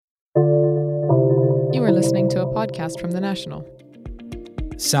You are listening to a podcast from The National.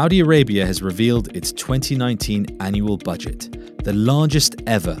 Saudi Arabia has revealed its 2019 annual budget, the largest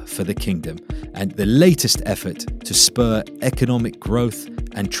ever for the kingdom, and the latest effort to spur economic growth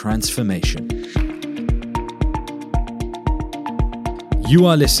and transformation. You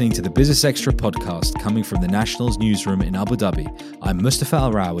are listening to the Business Extra podcast coming from the National's newsroom in Abu Dhabi. I'm Mustafa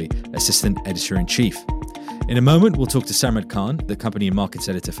Al-Rawi, Assistant Editor-in-Chief. In a moment, we'll talk to Sarmad Khan, the company and markets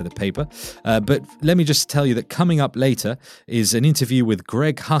editor for the paper. But let me just tell you that coming up later is an interview with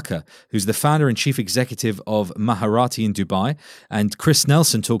Greg Hucker, who's the founder and chief executive of Maharati in Dubai. And Chris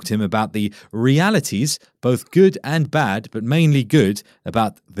Nelson talked to him about the realities, both good and bad, but mainly good,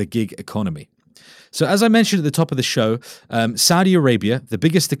 about the gig economy. So as I mentioned at the top of the show, Saudi Arabia, the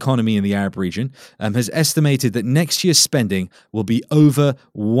biggest economy in the Arab region, has estimated that next year's spending will be over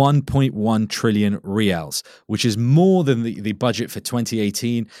 1.1 trillion riyals, which is more than the budget for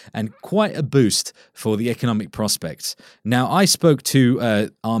 2018 and quite a boost for the economic prospects. Now, I spoke to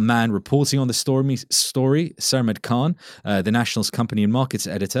our man reporting on the story, Sarmad Khan, the National's company and markets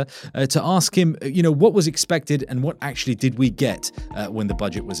editor, to ask him, what was expected and what actually did we get when the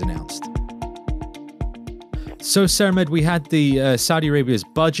budget was announced. So, Sarmad, we had the Saudi Arabia's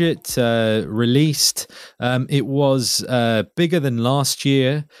budget released. It was bigger than last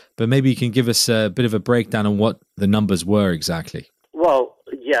year, but maybe you can give us a bit of a breakdown on what the numbers were exactly. Well,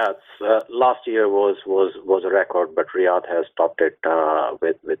 yes, last year was a record, but Riyadh has topped it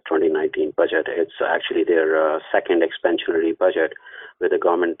with 2019 budget. It's actually their second expansionary budget, where the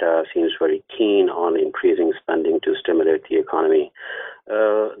government seems very keen on increasing spending to stimulate the economy.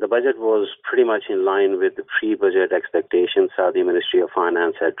 The budget was pretty much in line with the pre-budget expectations Saudi Ministry of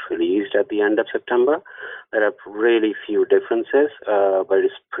Finance had released at the end of September. There are really few differences, but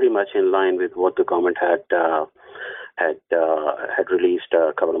it's pretty much in line with what the government had released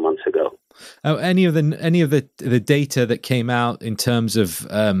a couple of months ago. Any of the data that came out in terms of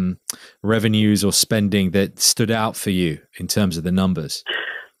revenues or spending that stood out for you in terms of the numbers?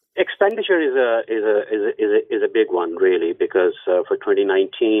 Expenditure is a big one, really, because for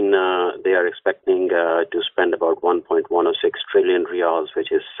 2019 they are expecting to spend about 1.106 trillion riyals,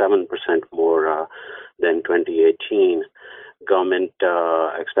 which is 7% more than 2018. Government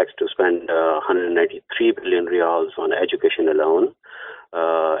expects to spend 193 billion riyals on education alone,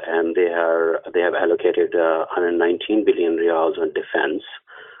 and they have allocated 119 billion riyals on defense,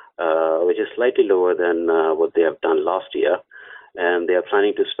 which is slightly lower than what they have done last year. And they are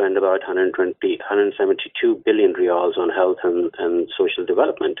planning to spend about 172 billion riyals on health and social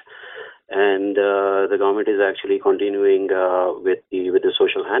development. And the government is actually continuing with the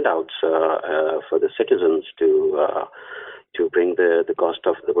social handouts for the citizens to bring the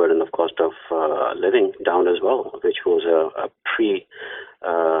burden of cost of living down as well, which was a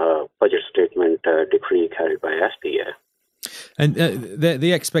pre-budget statement decree carried by SPA. And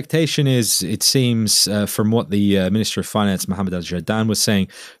the expectation is, it seems, from what the Minister of Finance, Mohammed Al-Jadaan, was saying,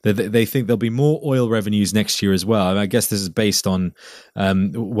 that they think there'll be more oil revenues next year as well. I guess this is based on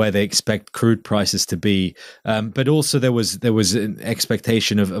where they expect crude prices to be. But also there was an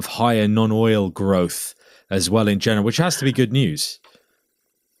expectation of higher non-oil growth as well in general, which has to be good news.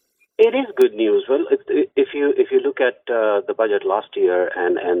 It is good news. Well, if you look at the budget last year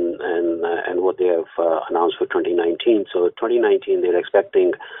and what they have announced for 2019, so 2019 they're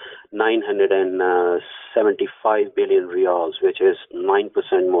expecting 975 billion riyals, which is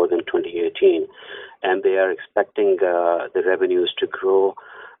 9% more than 2018, and they are expecting the revenues to grow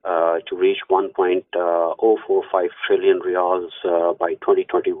to reach 1.045 trillion riyals by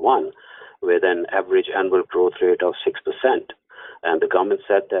 2021, with an average annual growth rate of 6%. And the government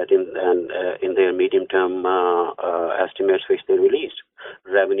said that in their medium-term estimates which they released,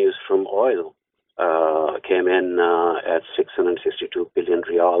 revenues from oil came in at 662 billion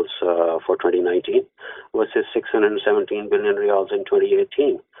riyals for 2019 versus 617 billion riyals in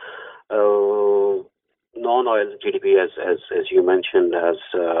 2018. Non-oil GDP, as you mentioned,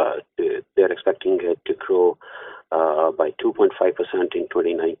 they're expecting it to grow by 2.5% in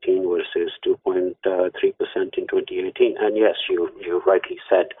 2019 versus 2.3% in 2018. And yes, you rightly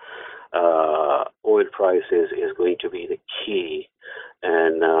said, oil prices is going to be the key.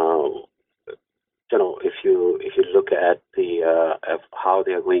 And if you look at how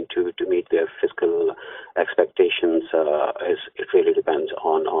they are going to meet their fiscal expectations, it really depends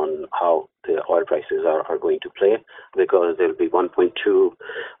on how the oil prices are going to play, because there will be 1.2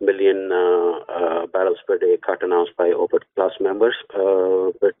 million barrels per day cut announced by OPEC Plus members.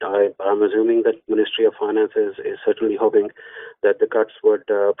 But I'm assuming that Ministry of Finance is certainly hoping that the cuts would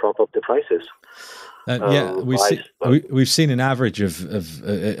prop up the prices. We've seen an average of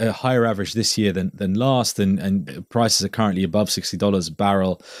a higher average this year than last, and prices are currently above $60 a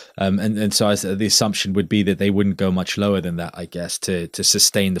barrel, and so the assumption would be that they wouldn't go much lower than that, I guess, to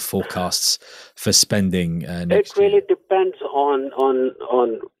sustain the forecasts for spending next year. It really depends on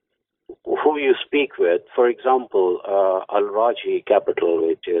who you speak with. For example, Al Raji Capital,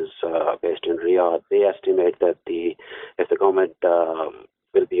 which is based in Riyadh, they estimate that if the government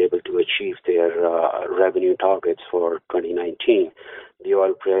will be able to achieve their revenue targets for 2019, the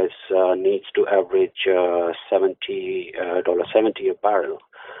oil price needs to average $70 a barrel.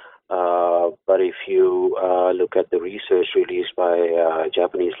 But if you look at the research released by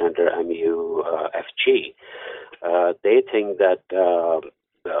Japanese lender MUFG, they think that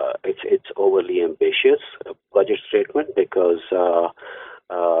it's overly ambitious budget statement, because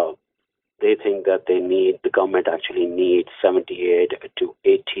they think that the government actually needs 78 to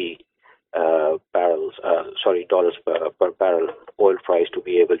 80 dollars per barrel oil price to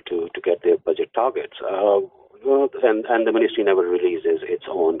be able to get their budget targets. And the ministry never releases its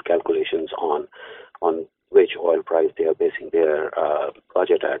own calculations on which oil price they are basing their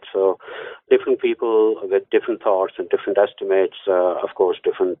budget at. So different people with different thoughts and different estimates, of course,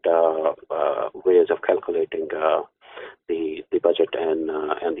 different ways of calculating the budget and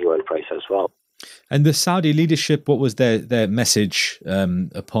the oil price as well. And the Saudi leadership, what was their message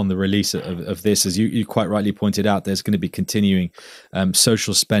upon the release of this? As you quite rightly pointed out, there's going to be continuing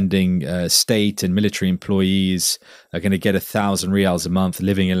social spending. State and military employees are going to get 1,000 riyals a month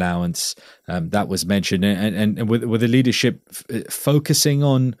living allowance. That was mentioned, and with the leadership focusing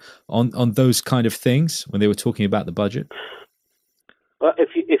on those kind of things when they were talking about the budget. Well, if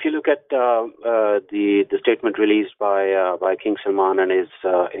you look at the statement released by King Salman and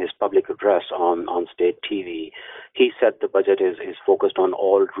his public address on state TV, he said the budget is focused on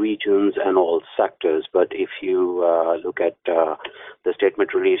all regions and all sectors. But if you look at the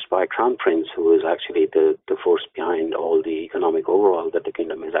statement released by Crown Prince, who is actually the force behind all the economic overhaul that the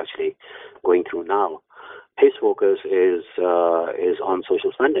kingdom is actually going through now, his focus is on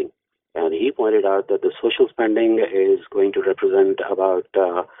social spending. And he pointed out that the social spending is going to represent about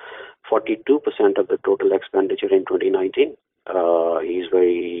 42% of the total expenditure in 2019. He's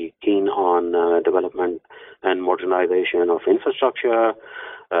very keen on development and modernization of infrastructure,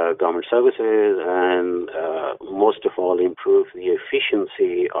 government services, and most of all, improve the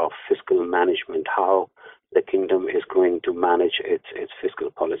efficiency of fiscal management, how the kingdom is going to manage its fiscal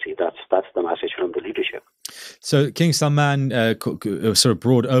policy. That's the message from the leadership. So King Salman, a sort of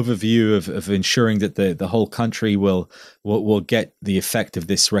broad overview of ensuring that the whole country will get the effect of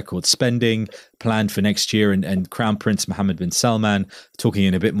this record spending planned for next year, and Crown Prince Mohammed bin Salman talking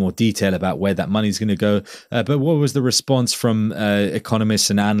in a bit more detail about where that money is going to go. But what was the response from economists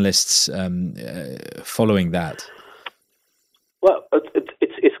and analysts following that? Well,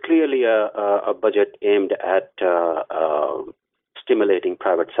 it's clearly a budget aimed at stimulating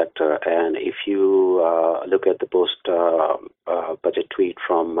private sector. And if you look at the post-budget tweet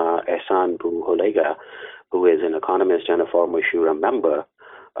from Ehsan Bu Holega, who is an economist and a former Shura member,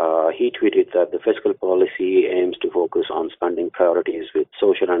 he tweeted that the fiscal policy aims to focus on spending priorities with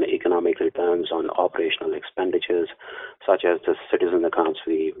social and economic returns on operational expenditures, such as the citizen accounts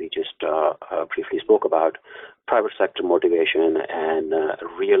we just briefly spoke about, private sector motivation, and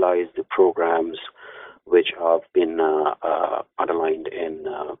realize the programs which have been underlined in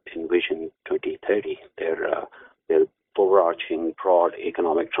Vision 2030, their overarching broad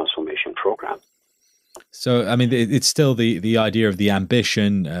economic transformation program. So, I mean, it's still the idea of the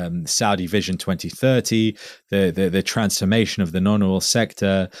ambition, Saudi Vision 2030, the transformation of the non-oil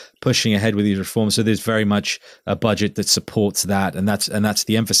sector, pushing ahead with these reforms. So there's very much a budget that supports that, and that's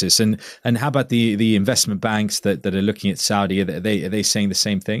the emphasis. And how about the investment banks that are looking at Saudi? Are they saying the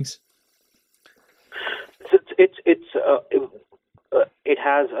same things? It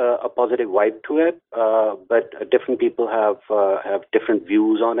has a positive vibe to it, but different people have different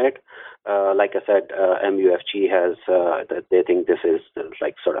views on it. Like I said, MUFG has that they think this is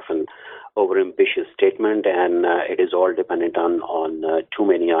like sort of an overambitious statement, and it is all dependent on too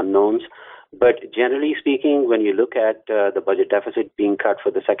many unknowns. But generally speaking, when you look at the budget deficit being cut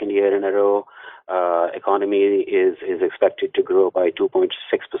for the second year in a row, economy is expected to grow by 2.6%.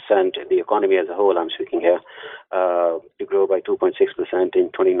 The economy as a whole, I'm speaking here, to grow by 2.6% in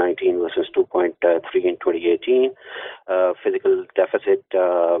 2019 versus 2.3 in 2018. Physical deficit,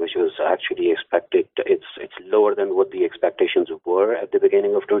 which was actually expected, it's lower than what the expectations were at the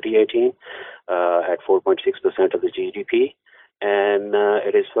beginning of 2018, at 4.6% of the GDP. And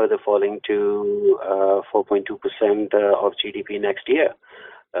it is further falling to 4.2% of GDP next year.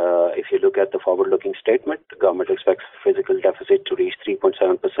 If you look at the forward-looking statement, the government expects physical deficit to reach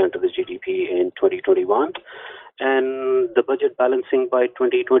 3.7% of the GDP in 2021, and the budget balancing by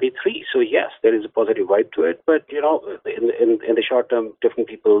 2023. So yes, there is a positive vibe to it, but in the short term, different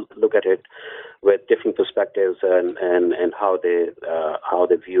people look at it with different perspectives and how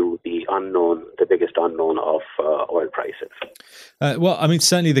they view the unknown, the biggest unknown of oil prices. Well, I mean,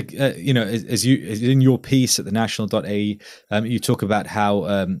 certainly as in your piece at the national.ae, you talk about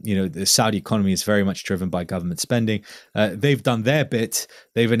how the Saudi economy is very much driven by government spending. They've done their bit.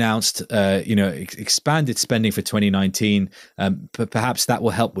 They've announced expanded spending for 2019. Perhaps that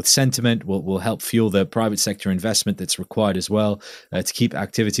will help with sentiment. Will help fuel the private sector investment that's required as well to keep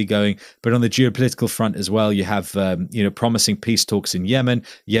activity going. But on the geopolitical front as well, you have promising peace talks in Yemen.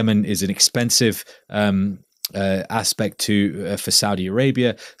 Yemen is an expensive aspect for Saudi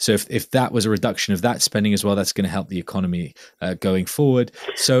Arabia. So if that was a reduction of that spending as well, that's going to help the economy going forward.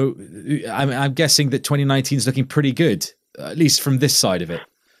 So I'm guessing that 2019 is looking pretty good, at least from this side of it.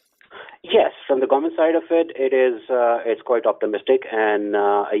 Yes, from the government side of it, it's quite optimistic. And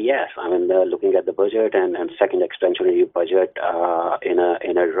yes, I mean, looking at the budget and second extensionary budget in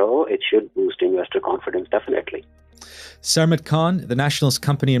a row, it should boost investor confidence, definitely. Sarmad Khan, the National's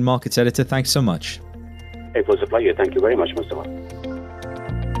Company and Markets Editor, thanks so much. It was a pleasure. Thank you very much, Mustafa.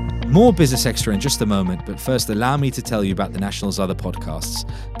 More Business Extra in just a moment, but first allow me to tell you about the National's other podcasts.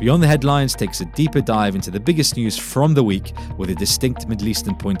 Beyond the Headlines takes a deeper dive into the biggest news from the week with a distinct Middle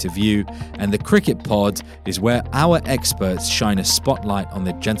Eastern point of view, and the Cricket Pod is where our experts shine a spotlight on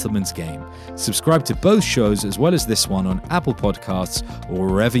the gentleman's game. Subscribe to both shows as well as this one on Apple Podcasts or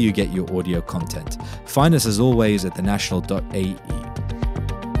wherever you get your audio content. Find us as always at thenational.ae.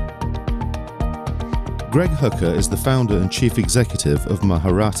 Greg Hooker is the founder and chief executive of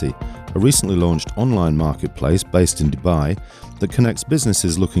Maharati, a recently launched online marketplace based in Dubai that connects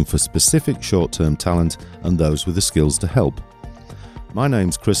businesses looking for specific short-term talent and those with the skills to help. My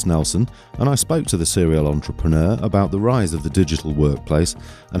name's Chris Nelson, and I spoke to the serial entrepreneur about the rise of the digital workplace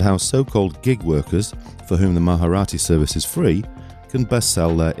and how so-called gig workers, for whom the Maharati service is free, can best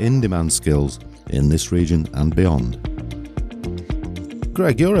sell their in-demand skills in this region and beyond.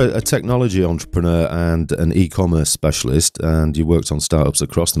 Greg, you're a technology entrepreneur and an e-commerce specialist, and you worked on startups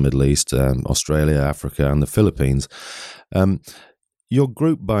across the Middle East, Australia, Africa, and the Philippines. Your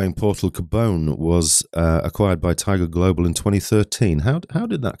group buying portal Kibon was acquired by Tiger Global in 2013. How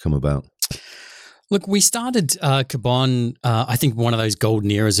did that come about? Look, we started Kibon, I think one of those golden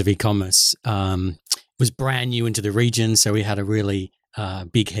eras of e-commerce. It was brand new into the region, so we had a really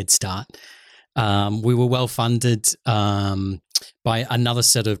big head start. We were well funded by another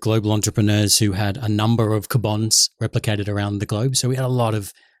set of global entrepreneurs who had a number of Kibons replicated around the globe. So we had a lot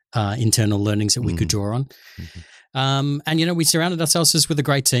of internal learnings that we could draw on. Mm-hmm. And we surrounded ourselves with a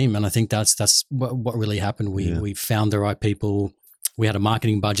great team, and I think that's what really happened. We found the right people. We had a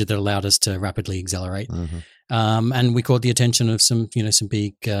marketing budget that allowed us to rapidly accelerate. Mm-hmm. And we caught the attention of some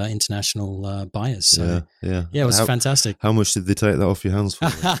big international buyers. So, it was fantastic. How much did they take that off your hands for?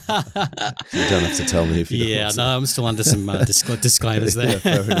 You don't have to tell me if you don't want to. I'm still under some disclaimers there.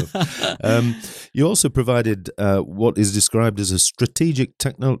 Fair enough. You also provided what is described as a strategic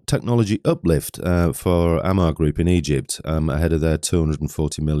technology uplift for Amar Group in Egypt ahead of their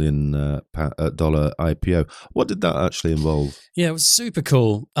 $240 million IPO. What did that actually involve? Yeah, it was super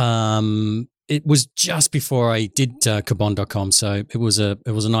cool. It was just before I did Kibon.com, so it was a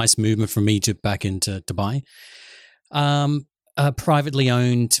nice movement from Egypt back into Dubai. A privately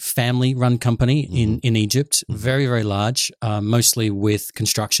owned, family-run company in Egypt, very, very large, mostly with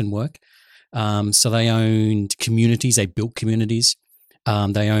construction work. So they owned communities, they built communities.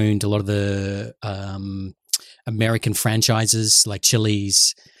 They owned a lot of the American franchises like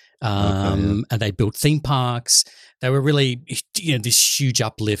Chili's, and they built theme parks. They were really, this huge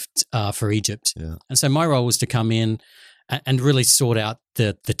uplift for Egypt. Yeah. And so my role was to come in and really sort out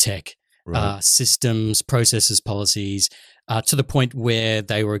the tech, systems, processes, policies, to the point where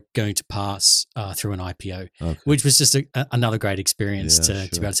they were going to pass through an IPO, which was just another great experience to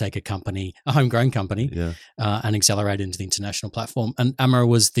be able to take a homegrown company, and accelerate into the international platform. And Amar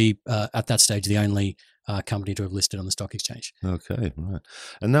was at that stage, the only company to have listed on the stock exchange. Okay, right.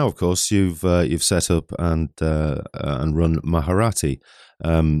 And now, of course, you've set up and run Maharati,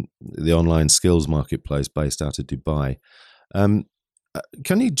 the online skills marketplace based out of Dubai.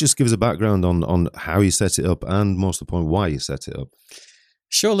 Can you just give us a background on how you set it up and, most to the point, why you set it up?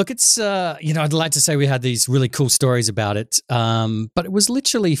 Sure. Look, it's I'd like to say we had these really cool stories about it, but it was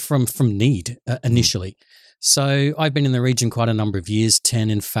literally from need initially. So I've been in the region quite a number of years, 10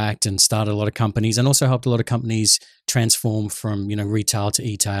 in fact, and started a lot of companies and also helped a lot of companies transform from, retail to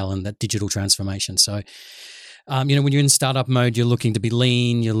e-tail and that digital transformation. So, when you're in startup mode, you're looking to be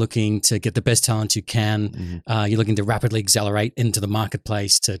lean, you're looking to get the best talent you can, you're looking to rapidly accelerate into the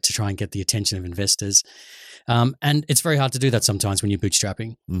marketplace to try and get the attention of investors. And it's very hard to do that sometimes when you're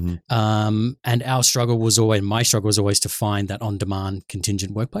bootstrapping. And my struggle was always to find that on-demand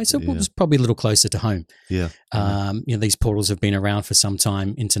contingent workplace. It was probably a little closer to home. Yeah. These portals have been around for some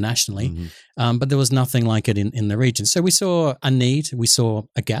time internationally, but there was nothing like it in the region. So we saw a need, we saw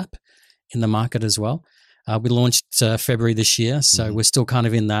a gap in the market as well. We launched February this year, so we're still kind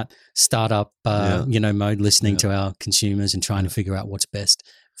of in that startup, mode, listening to our consumers and trying to figure out what's best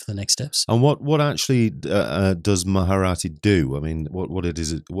for the next steps. And what actually does Marathi do? I mean,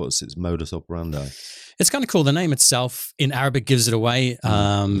 what's its modus operandi? It's kind of cool. The name itself in Arabic gives it away,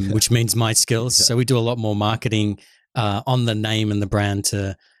 which means my skills. So we do a lot more marketing on the name and the brand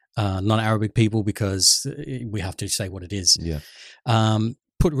to non-Arabic people because we have to say what it is. Yeah.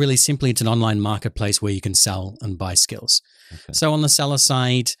 Put really simply, it's an online marketplace where you can sell and buy skills. Okay. So on the seller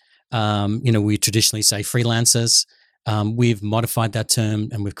side, we traditionally say freelancers. We've modified that term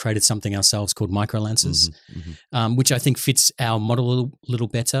and we've created something ourselves called microlancers, which I think fits our model a little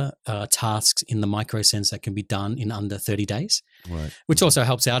better. Tasks in the micro sense that can be done in under 30 days, right? Which also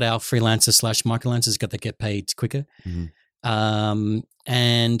helps out our freelancer/microlancers that get paid quicker.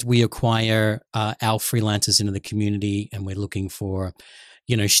 And we acquire our freelancers into the community, and we're looking for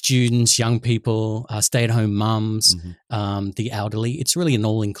students, young people, stay-at-home mums, the elderly. It's really an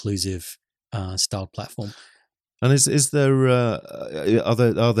all-inclusive style platform. And is there are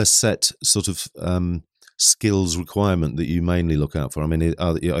there set sort of skills requirement that you mainly look out for? I mean,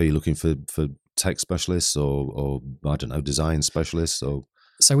 are you looking for tech specialists or I don't know, design specialists or?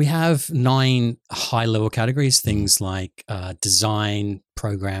 So we have 9 high-level categories, things like design,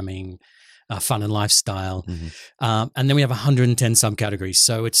 programming, fun and lifestyle. And then we have 110 subcategories.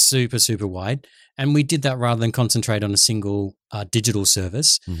 So it's super, super wide. And we did that rather than concentrate on a single digital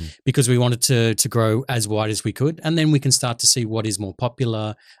service because we wanted to grow as wide as we could. And then we can start to see what is more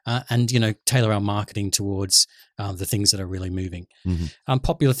popular and, tailor our marketing towards the things that are really moving.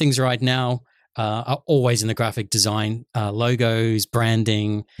 Popular things right now are always in the graphic design, logos,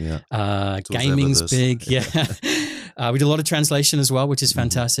 branding, gaming's big. We do a lot of translation as well, which is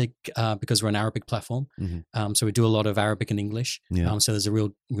fantastic because we're an Arabic platform. So we do a lot of Arabic and English. So there's a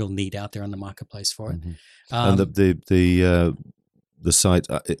real need out there on the marketplace for it. And the site,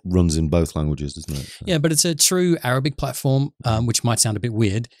 it runs in both languages, doesn't it? Yeah, but it's a true Arabic platform, which might sound a bit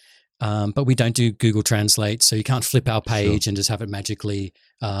weird. But we don't do Google Translate, so you can't flip our page and just have it magically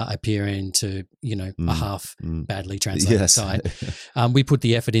appear into, a half badly translated site. We put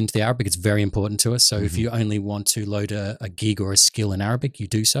the effort into the Arabic. It's very important to us. So if you only want to load a gig or a skill in Arabic, you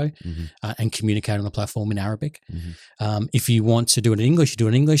do so and communicate on the platform in Arabic. If you want to do it in English, you do it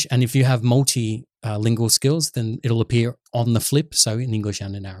in English. And if you have multilingual skills, then it'll appear on the flip, so in English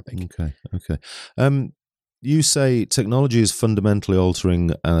and in Arabic. Okay. You say technology is fundamentally altering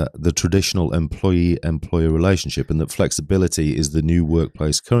the traditional employee-employer relationship and that flexibility is the new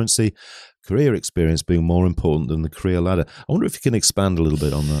workplace currency, career experience being more important than the career ladder. I wonder if you can expand a little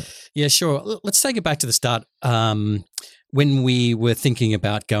bit on that. Yeah, sure. Let's take it back to the start. When we were thinking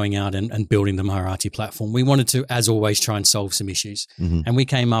about going out and building the Marathi platform, we wanted to, as always, try and solve some issues. And we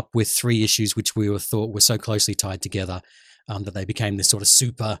came up with 3 issues which we thought were so closely tied together that they became this sort of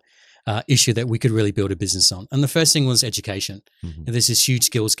super issue that we could really build a business on. And the first thing was education. There's this huge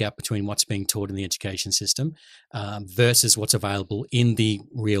skills gap between what's being taught in the education system versus what's available in the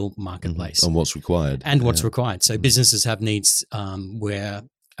real marketplace. And what's required. Required. So businesses have needs where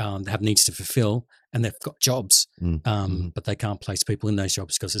they have needs to fulfill and they've got jobs, but they can't place people in those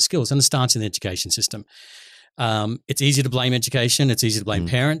jobs because of skills. And it starts in the education system. It's easy to blame education. It's easy to blame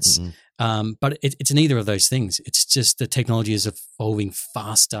parents. But it's neither of those things. It's just the technology is evolving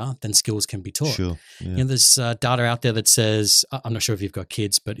faster than skills can be taught. Sure. Yeah. There's data out there that says, I'm not sure if you've got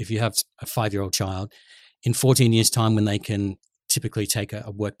kids, but if you have a 5-year-old child, in 14 years' time when they can typically take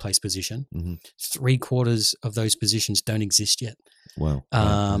a workplace position, 3/4 of those positions don't exist yet. Wow.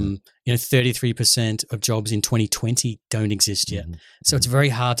 33% of jobs in 2020 don't exist yet. So it's very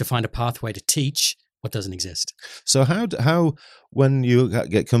hard to find a pathway to teach what doesn't exist. So how when you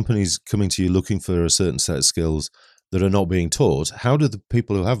get companies coming to you looking for a certain set of skills that are not being taught, how do the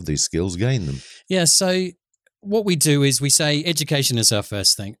people who have these skills gain them? Yeah, so what we do is we say education is our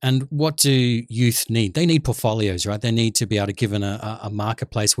first thing. And what do youth need? They need portfolios, right? They need to be able to give a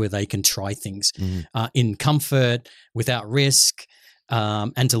marketplace where they can try things in comfort, without risk.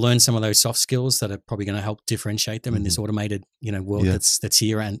 and to learn some of those soft skills that are probably going to help differentiate them in this automated, world that's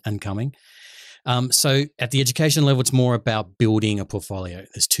here and coming. So at the education level, it's more about building a portfolio.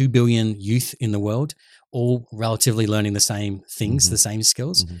 There's 2 billion youth in the world, all relatively learning the same things, the same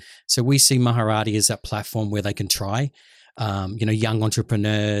skills. So we see Maharati as that platform where they can try, young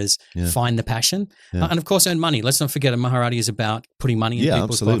entrepreneurs, find the passion, and of course earn money. Let's not forget that Maharati is about putting money in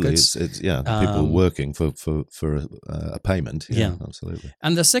people's pockets. It's people working for a payment. Yeah, absolutely.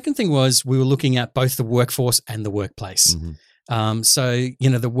 And the second thing was we were looking at both the workforce and the workplace. So,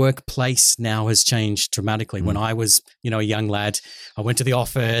 the workplace now has changed dramatically. When I was, a young lad, I went to the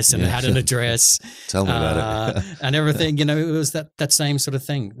office and had an address. Tell me about it. And everything, it was that same sort of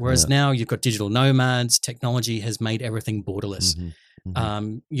thing. Whereas now you've got digital nomads, technology has made everything borderless.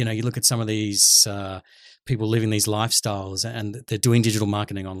 You look at some of these people living these lifestyles and they're doing digital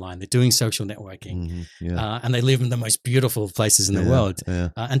marketing online. They're doing social networking and they live in the most beautiful places in the world.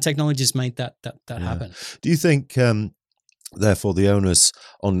 And technology has made that happen. Do you think... therefore, the onus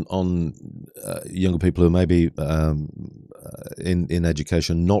on younger people who may be in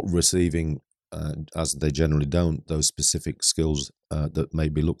education not receiving, as they generally don't, those specific skills that may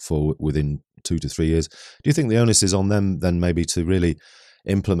be looked for within 2 to 3 years. Do you think the onus is on them then maybe to really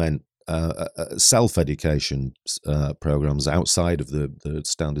implement self-education programs outside of the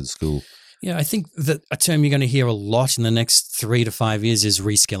standard school? Yeah, I think that a term you're going to hear a lot in the next 3 to 5 years is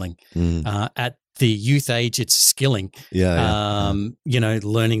reskilling. At the youth age, it's skilling. Learning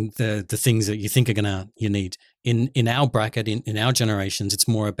the things that you think you need. In our bracket, in our generations, it's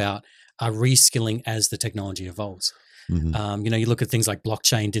more about reskilling as the technology evolves. You look at things like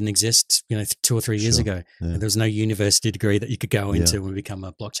blockchain didn't exist, 2 or 3 years ago. There was no university degree that you could go into and become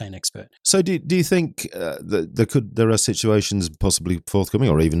a blockchain expert. So do you think that there are situations possibly forthcoming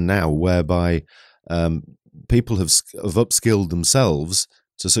or even now whereby people have upskilled themselves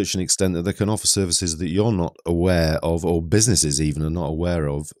to such an extent that they can offer services that you're not aware of, or businesses even are not aware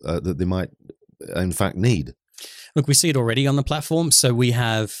of, that they might in fact need? Look, we see it already on the platform. So we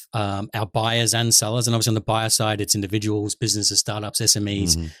have our buyers and sellers, and obviously on the buyer side, it's individuals, businesses, startups,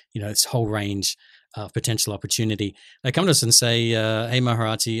 SMEs, this whole range of potential opportunity. They come to us and say, hey,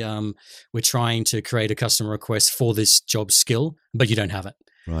 Maharati, we're trying to create a customer request for this job skill, but you don't have it.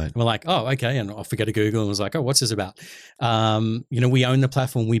 Right. And we're like, oh, okay. And off we go to Google and was like, oh, what's this about? We own the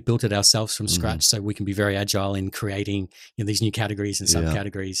platform. We built it ourselves from scratch. So we can be very agile in creating these new categories and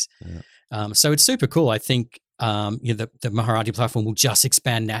subcategories. So it's super cool. I think the Maharati platform will just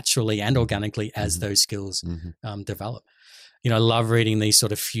expand naturally and organically as those skills develop. I love reading these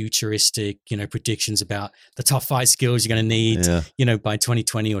sort of futuristic, predictions about the top 5 skills you're going to need, by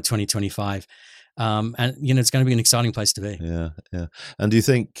 2020 or 2025. And it's going to be an exciting place to be. Yeah. And do you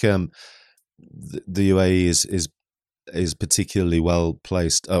think the UAE is particularly well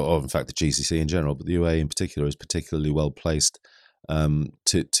placed, or in fact the GCC in general, but the UAE in particular is particularly well placed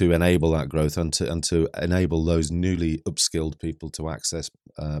to enable that growth and to enable those newly upskilled people to access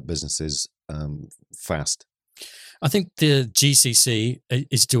businesses fast? I think the GCC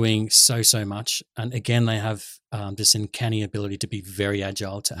is doing so much. And again, they have this uncanny ability to be very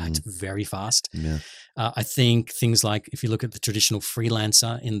agile, to act very fast. Yeah. I think things like, if you look at the traditional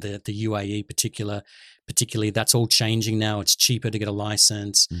freelancer in the UAE particularly, that's all changing now. It's cheaper to get a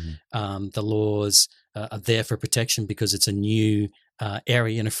license. The laws are there for protection because it's a new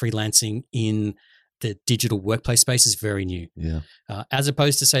area, freelancing in the digital workplace space is very new. Yeah. As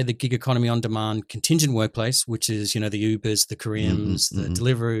opposed to, say, the gig economy on demand contingent workplace, which is, the Ubers, the Careems, the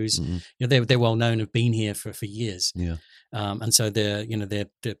Deliveroos, they're well known, have been here for years. Yeah. And so they're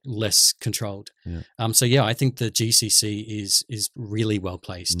less controlled. Yeah. I think the GCC is really well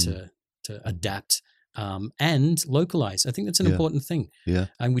placed to adapt and localize. I think that's an important thing. Yeah.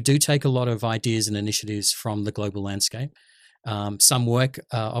 And we do take a lot of ideas and initiatives from the global landscape. Some work,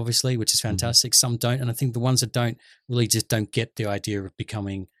 obviously, which is fantastic. Some don't. And I think the ones that don't really just don't get the idea of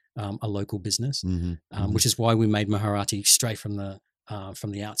becoming a local business, which is why we made Maharati straight from the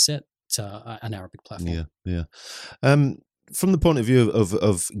outset an Arabic platform. Yeah. From the point of view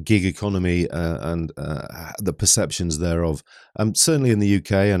of gig economy and the perceptions thereof, certainly in the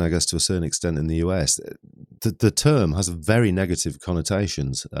UK and I guess to a certain extent in the US, the term has very negative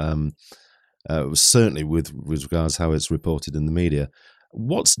connotations. Certainly with regards to how it's reported in the media.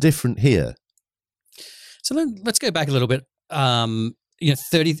 What's different here? So let's go back a little bit. Let's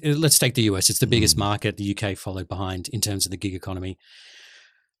take the US. It's the biggest market. The UK followed behind in terms of the gig economy.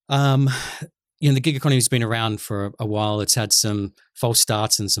 The gig economy has been around for a while. It's had some false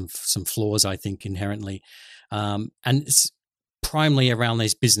starts and some flaws, I think, inherently. And it's primarily around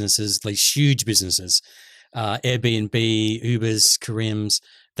these businesses, these huge businesses Airbnb, Ubers, Careems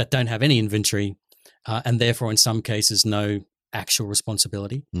that don't have any inventory, and therefore in some cases no actual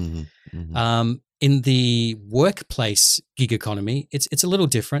responsibility. In the workplace gig economy, it's a little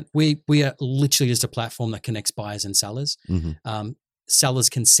different. We are literally just a platform that connects buyers and sellers. Sellers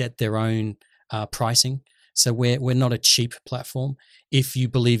can set their own pricing. So we're not a cheap platform. If you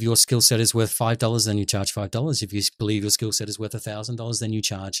believe your skill set is worth $5, then you charge $5. If you believe your skill set is worth $1,000, then you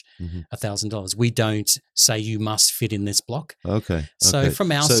charge $1,000. We don't say you must fit in this block. Okay. So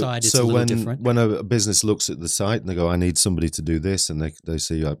from our side, it's a little different. When a business looks at the site and they go, I need somebody to do this, and they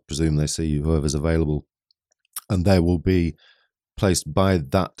see, I presume they see whoever's available, and they will be placed by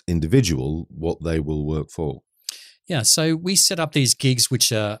that individual what they will work for. Yeah, so we set up these gigs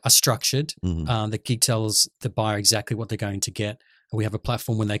which are structured. The gig tells the buyer exactly what they're going to get. We have a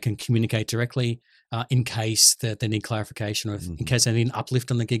platform where they can communicate directly in case that they need clarification or in case they need an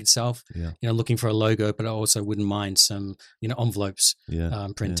uplift on the gig itself. Looking for a logo, but I also wouldn't mind some envelopes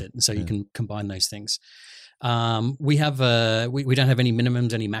printed. So you can combine those things. We have we don't have any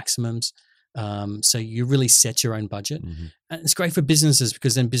minimums, any maximums. So you really set your own budget. And it's great for businesses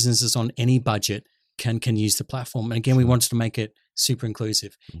because then businesses on any budget can use the platform. And again, we wanted to make it super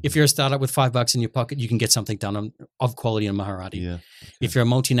inclusive. If you're a startup with $5 in your pocket, you can get something done of quality on Maharati. If you're a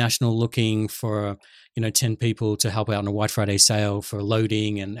multinational looking for 10 people to help out on a White Friday sale for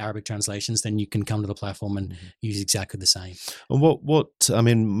loading and Arabic translations, then you can come to the platform and use exactly the same.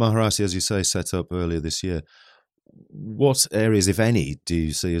 And Maharati, as you say, set up earlier this year. What areas, if any, do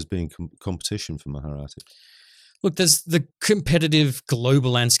you see as being competition for Maharati? Look, there's the competitive global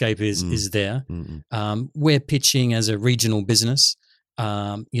landscape is there. We're pitching as a regional business.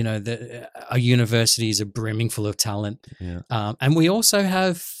 Our universities are brimming full of talent. And we also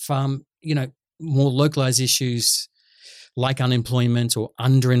have, more localized issues like unemployment or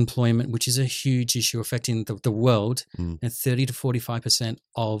underemployment, which is a huge issue affecting the world. And 30 to 45%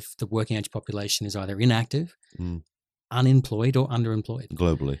 of the working age population is either inactive, unemployed or underemployed.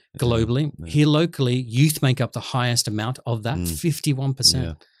 Globally. Here locally, youth make up the highest amount of that,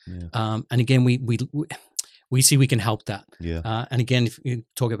 51%. And again, we see we can help that. And again, if you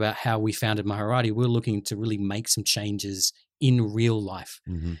talk about how we founded Maharati, we're looking to really make some changes in real life,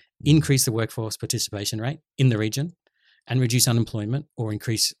 increase the workforce participation rate in the region, and reduce unemployment or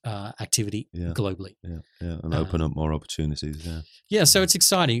increase activity globally. And open up more opportunities. So it's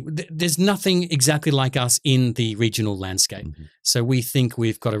exciting. There's nothing exactly like us in the regional landscape. So we think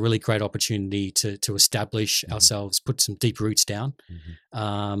we've got a really great opportunity to establish ourselves, put some deep roots down.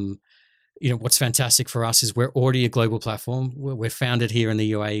 What's fantastic for us is we're already a global platform. We're founded here in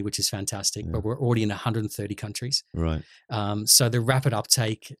the UAE, which is fantastic, but we're already in 130 countries. Right. So the rapid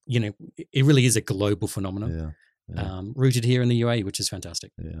uptake, it really is a global phenomenon. Rooted here in the UAE, which is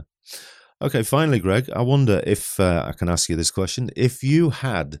fantastic. Okay, finally, Greg, I wonder if I can ask you this question. If you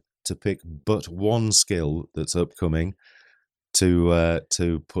had to pick but one skill that's upcoming to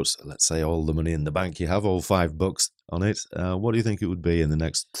put, let's say, all the money in the bank you have, all $5 on it, what do you think it would be in the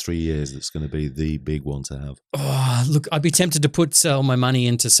next 3 years that's going to be the big one to have? Oh, look, I'd be tempted to put all my money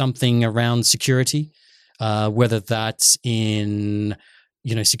into something around security, whether that's in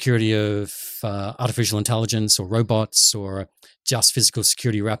security of artificial intelligence or robots, or just physical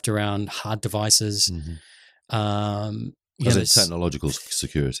security wrapped around hard devices. Technological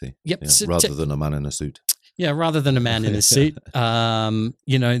security. Rather than a man in a suit. Rather than a man in a suit.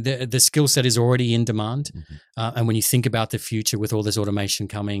 The skill set is already in demand. And when you think about the future with all this automation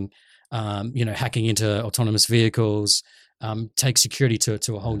coming, hacking into autonomous vehicles, take security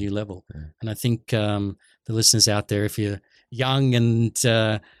to a whole new level. And I think the listeners out there, if you're young and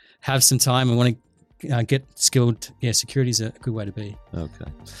have some time and want to get skilled, security is a good way to be. Okay.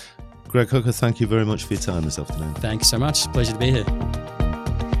 Greg Hooker, thank you very much for your time this afternoon. Thanks so much. Pleasure to be here.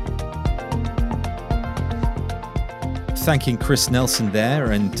 Thanking Chris Nelson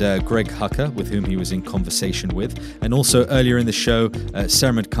there and Greg Hooker, with whom he was in conversation with. And also earlier in the show,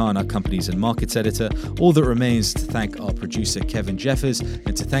 Sarmad Khan, our companies and markets editor. All that remains to thank our producer, Kevin Jeffers,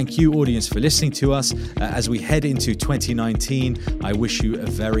 and to thank you, audience, for listening to us. As we head into 2019, I wish you a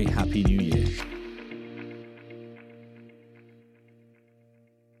very happy new year.